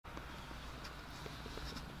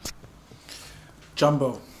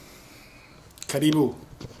Jumbo, Karibu,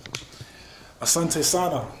 Asante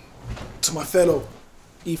Sana, to my fellow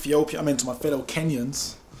to my fellow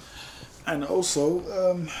Kenyans, and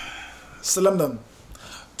also Salam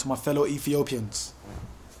to my fellow Ethiopians.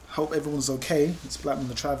 Hope everyone's okay. It's Blackman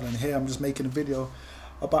the Traveller, and here I'm just making a video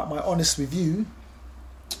about my honest review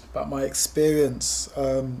about my experience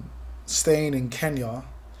staying in Kenya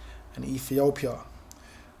and Ethiopia.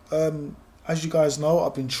 As you guys know,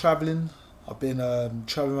 I've been traveling. I've been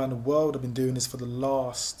traveling around the world. I've been doing this for the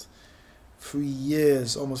last 3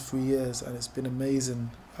 years, almost 3 years, and it's been amazing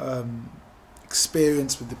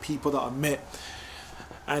experience with the people that I've met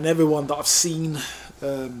and everyone that I've seen,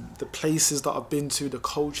 the places that I've been to, the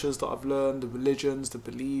cultures that I've learned, the religions, the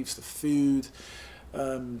beliefs, the food,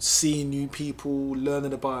 seeing new people,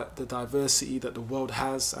 learning about the diversity that the world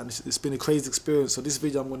has, and it's been a crazy experience. So this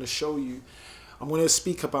video I'm going to show you, I'm going to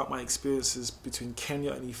speak about my experiences between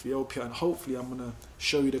Kenya and Ethiopia, and hopefully I'm going to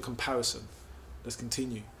show you the comparison. Let's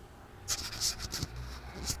continue.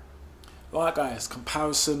 Alright guys,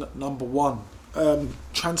 comparison number one.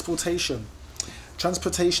 Transportation.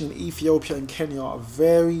 Transportation in Ethiopia and Kenya are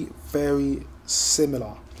very, very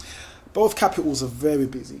similar. Both capitals are very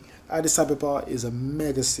busy. Addis Ababa is a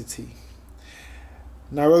mega city.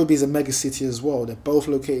 Nairobi is a mega city as well. They're both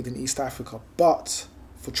located in East Africa. But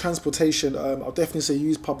for transportation, I'll definitely say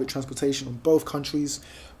use public transportation in both countries.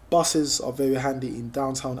 Buses are very handy in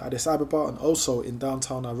downtown Addis Ababa and also in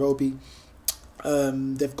downtown Nairobi.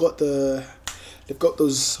 They've got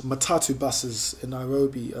those matatu buses in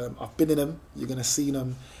Nairobi. I've been in them. You're gonna see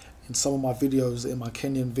them in some of my videos, in my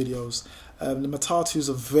Kenyan videos. The matatus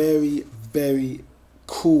are very, very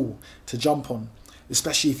cool to jump on,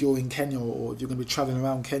 especially if you're in Kenya or if you're going to be traveling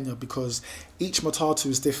around Kenya, because each matatu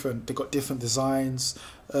is different. They've got different designs.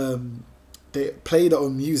 They play their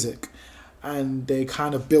own music, and they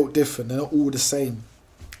kind of built different. They're not all the same.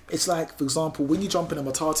 It's like, for example, when you jump in a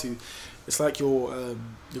matatu, it's like you're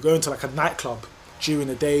going to like a nightclub during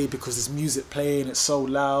the day because there's music playing, it's so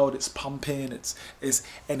loud, it's pumping, it's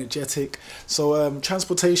energetic. So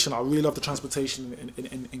transportation, I really love the transportation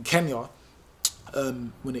in Kenya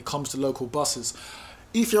when it comes to local buses.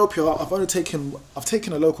 Ethiopia, I've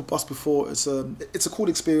taken a local bus before. It's a cool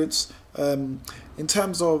experience. In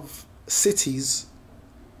terms of cities,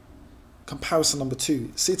 comparison number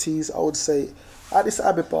two. Cities, I would say Addis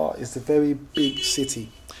Ababa is a very big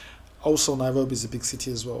city. Also, Nairobi is a big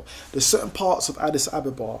city as well. There's certain parts of Addis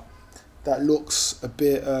Ababa that looks a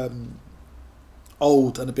bit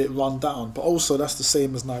old and a bit run down, but also that's the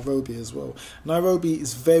same as Nairobi as well. Nairobi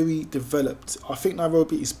is very developed. I think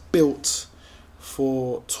Nairobi is built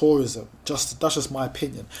for tourism. That's just my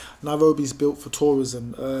opinion. Nairobi is built for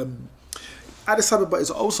tourism. Addis Ababa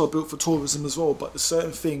is also built for tourism as well, but there's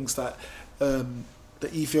certain things that the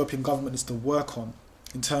Ethiopian government needs to work on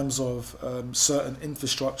in terms of certain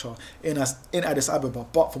infrastructure in Addis Ababa.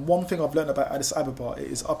 But from one thing I've learned about Addis Ababa,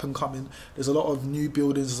 it is up and coming. There's a lot of new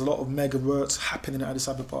buildings, there's a lot of mega works happening in Addis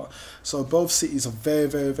Ababa. So both cities are very,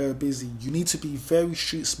 very, very busy. You need to be very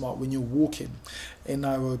street smart when you're walking in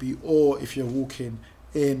Nairobi or if you're walking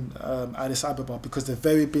in Addis Ababa, because they're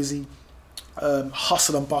very busy.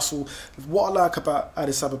 Hustle and bustle. What I like about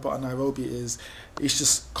Addis Ababa and Nairobi is it's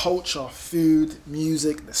just culture, food,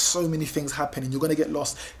 music. There's so many things happening. You're going to get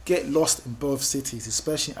lost in both cities,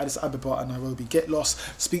 especially Addis Ababa and Nairobi. Get lost,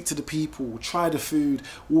 speak to the people, try the food,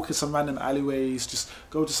 walk in some random alleyways, just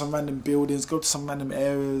go to some random buildings, go to some random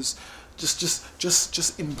areas.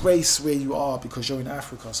 Just embrace where you are because you're in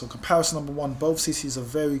Africa. So comparison number one, both cities are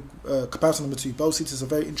very comparison number two, both cities are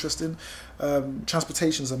very interesting.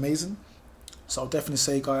 Transportation is amazing. So I'll definitely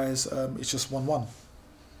say, guys, it's just 1-1.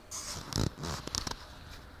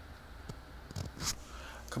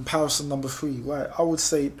 Comparison number three, right? I would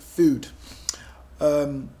say food.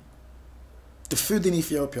 The food in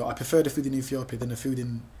Ethiopia, I prefer the food in Ethiopia than the food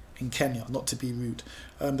in Kenya, not to be rude.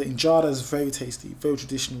 The injera is very tasty, very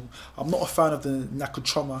traditional. I'm not a fan of the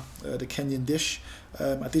nakuchoma, the Kenyan dish.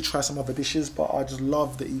 I did try some other dishes, but I just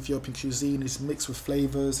love the Ethiopian cuisine. It's mixed with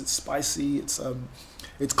flavors, it's spicy,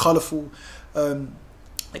 it's colourful. The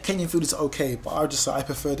Kenyan food is okay, but I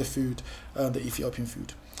prefer the food, the Ethiopian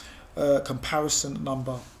food. Comparison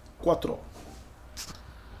number 4.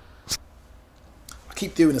 I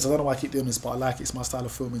keep doing this. I don't know why I keep doing this, but I like it. It's my style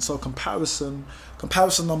of filming. So comparison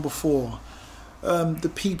number 4.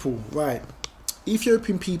 The people, right?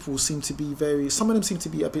 Ethiopian people seem to be some of them seem to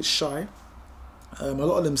be a bit shy. A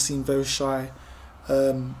lot of them seem very shy.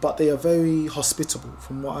 But they are very hospitable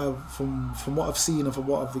from what I've seen and from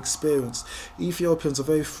what I've experienced. Ethiopians are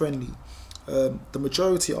very friendly. The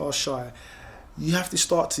majority are shy. you have to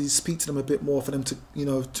start to speak to them a bit more for them to, you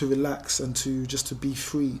know, to relax and to just to be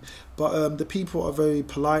free. But the people are very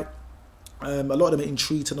polite. A lot of them are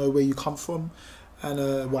intrigued to know where you come from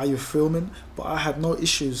and why you're filming. But I had no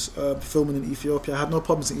issues filming in Ethiopia. I had no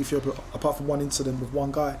problems in Ethiopia apart from one incident with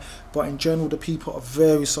one guy. But in general, the people are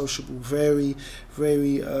very sociable, very,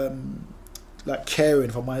 very like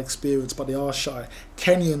caring from my experience, but they are shy.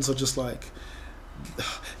 Kenyans are just like,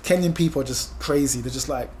 Kenyan people are just crazy. They're just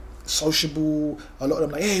like sociable. A lot of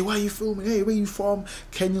them like, hey, why are you filming? Hey, where are you from?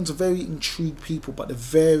 Kenyans are very intrigued people, but they're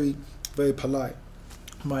very, very polite.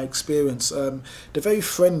 My experience, they're very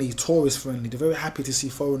friendly, tourist friendly. They're very happy to see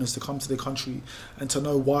foreigners to come to their country and to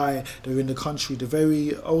know why they're in the country. They're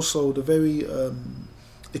very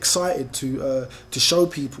excited to show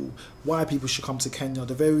people why people should come to Kenya.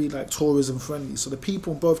 They're very like tourism friendly. So the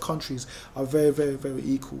people in both countries are very, very, very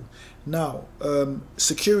equal. Now,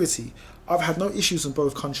 security. I've had no issues in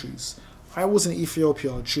both countries. I was in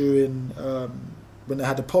Ethiopia during when they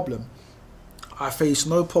had a problem. I faced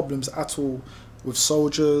no problems at all with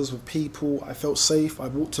soldiers, with people. I felt safe. I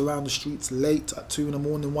walked around the streets late at 2 in the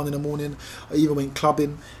morning, 1 in the morning. I even went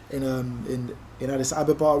clubbing in Addis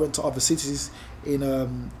Ababa. I went to other cities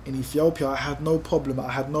in Ethiopia. I had no problem. I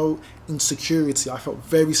had no insecurity. I felt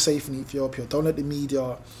very safe in Ethiopia. Don't let the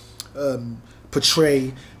media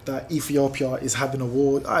portray that Ethiopia is having a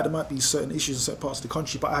war. There might be certain issues in certain parts of the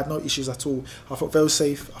country, but I had no issues at all. I felt very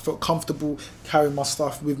safe. I felt comfortable carrying my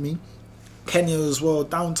stuff with me. Kenya as well,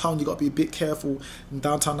 downtown you got to be a bit careful in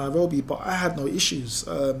downtown Nairobi, but I had no issues.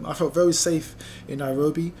 I felt very safe in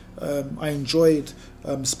Nairobi. I enjoyed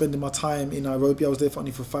spending my time in Nairobi. I was there for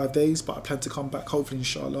only 5 days, but I plan to come back hopefully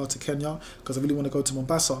inshallah to Kenya because I really want to go to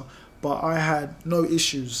Mombasa. But I had no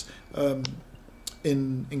issues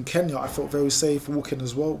in Kenya. I felt very safe walking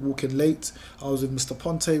as well, walking late. I was with Mr.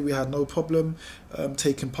 Ponte, we had no problem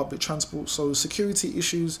taking public transport. So security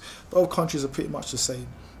issues, both countries are pretty much the same.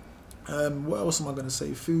 What else am I going to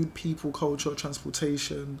say? Food, people, culture,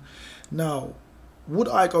 transportation. Now, would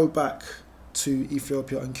I go back to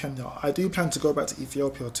Ethiopia and Kenya? I do plan to go back to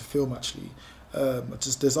Ethiopia to film actually.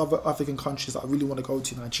 There's other African countries that I really want to go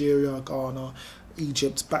to: Nigeria, Ghana,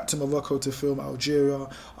 Egypt, back to Morocco to film, Algeria.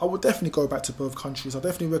 I would definitely go back to both countries. I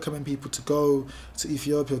definitely recommend people to go to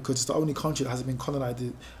Ethiopia because it's the only country that hasn't been colonized.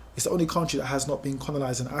 It's the only country that has not been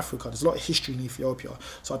colonized in Africa. There's a lot of history in Ethiopia.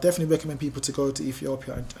 So I definitely recommend people to go to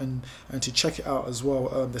Ethiopia and to check it out as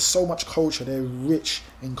well. There's so much culture. They're rich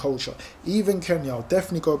in culture. Even Kenya, I'll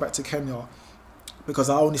definitely go back to Kenya because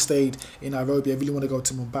I only stayed in Nairobi. I really want to go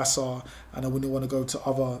to Mombasa and I really want to go to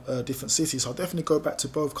other different cities. So I'll definitely go back to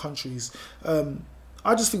both countries.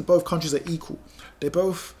 I just think both countries are equal. They're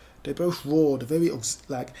both raw. They're very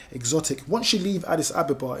like exotic. Once you leave Addis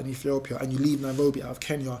Ababa in Ethiopia and you leave Nairobi out of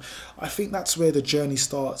Kenya, I think that's where the journey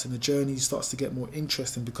starts, and the journey starts to get more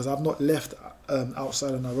interesting because I've not left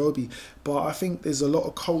outside of Nairobi, but I think there's a lot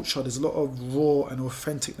of culture, there's a lot of raw and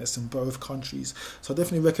authenticness in both countries. So I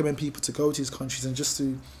definitely recommend people to go to these countries and just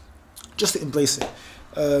to embrace it.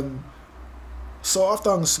 So I've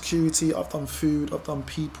done security, I've done food, I've done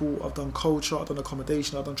people, I've done culture, I've done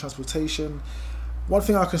accommodation, I've done transportation. One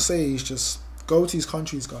thing I can say is just go to these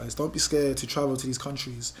countries, guys. Don't be scared to travel to these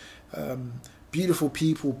countries. Beautiful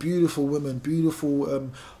people, beautiful women, beautiful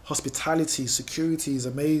hospitality, security is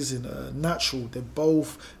amazing, natural. They're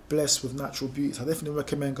both blessed with natural beauty. So I definitely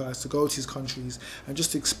recommend guys to go to these countries and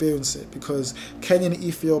just to experience it because Kenya and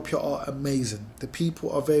Ethiopia are amazing. The people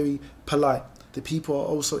are very polite. The people are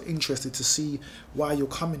also interested to see why you're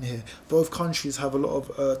coming here. Both countries have a lot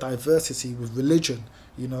of diversity with religion,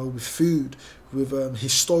 you know, with food, with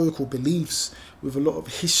historical beliefs, with a lot of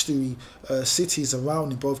history, cities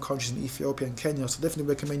around in both countries, in Ethiopia and Kenya. So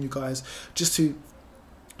definitely recommend you guys just to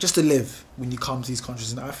live when you come to these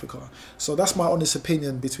countries in Africa. So that's my honest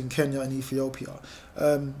opinion between Kenya and Ethiopia.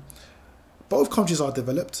 Both countries are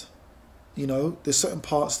developed. You know, there's certain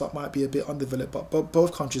parts that might be a bit undeveloped, but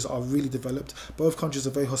both countries are really developed. Both countries are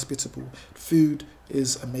very hospitable. Food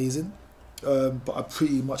is amazing, but I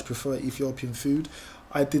pretty much prefer Ethiopian food.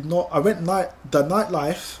 The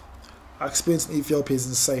nightlife I experienced in Ethiopia is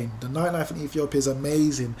insane. The nightlife in Ethiopia is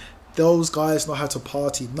amazing. Those guys know how to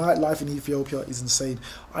party. Nightlife in Ethiopia is insane.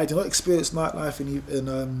 I did not experience nightlife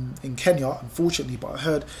in Kenya, unfortunately, but I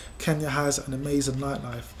heard Kenya has an amazing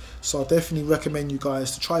nightlife. So I definitely recommend you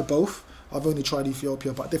guys to try both. I've only tried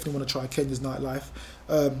Ethiopia, but I definitely want to try Kenya's nightlife.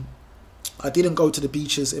 I didn't go to the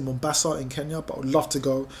beaches in Mombasa in Kenya, but I would love to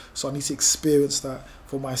go. So I need to experience that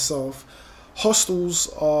for myself. Hostels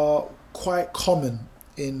are quite common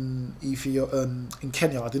in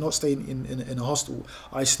Kenya. I did not stay in a hostel.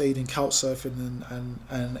 I stayed in couch surfing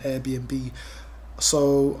and Airbnb.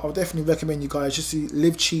 So I would definitely recommend you guys just to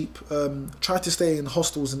live cheap. Try to stay in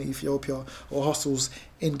hostels in Ethiopia or hostels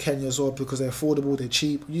in Kenya as well, because they're affordable, they're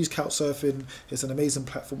cheap. Use Couchsurfing, it's an amazing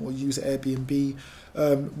platform, or use Airbnb.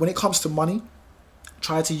 When it comes to money,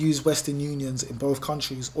 try to use Western Unions in both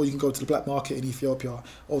countries, or you can go to the black market in Ethiopia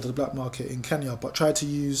or to the black market in Kenya. But try to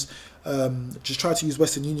use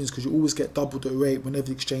Western Unions, because you always get double the rate whenever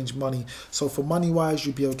you exchange money. So for money wise,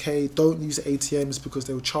 you'll be okay. Don't use ATMs, because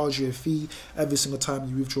they will charge you a fee every single time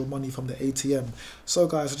you withdraw money from the ATM. So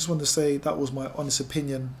guys, I just wanted to say that was my honest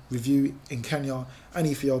opinion review in Kenya and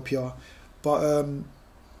Ethiopia. But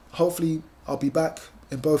hopefully I'll be back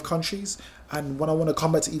in both countries. And when I want to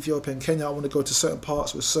come back to Ethiopia and Kenya, I want to go to certain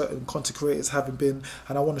parts where certain content creators haven't been,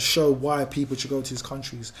 and I want to show why people should go to these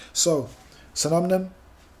countries. So, Sanamnen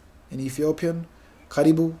in Ethiopian,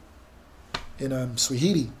 Karibu in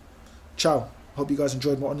Swahili. Ciao. Hope you guys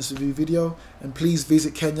enjoyed my honest review video, and please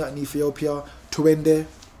visit Kenya and Ethiopia. Tuende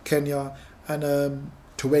Kenya and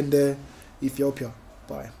Tuende Ethiopia.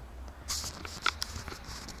 Bye.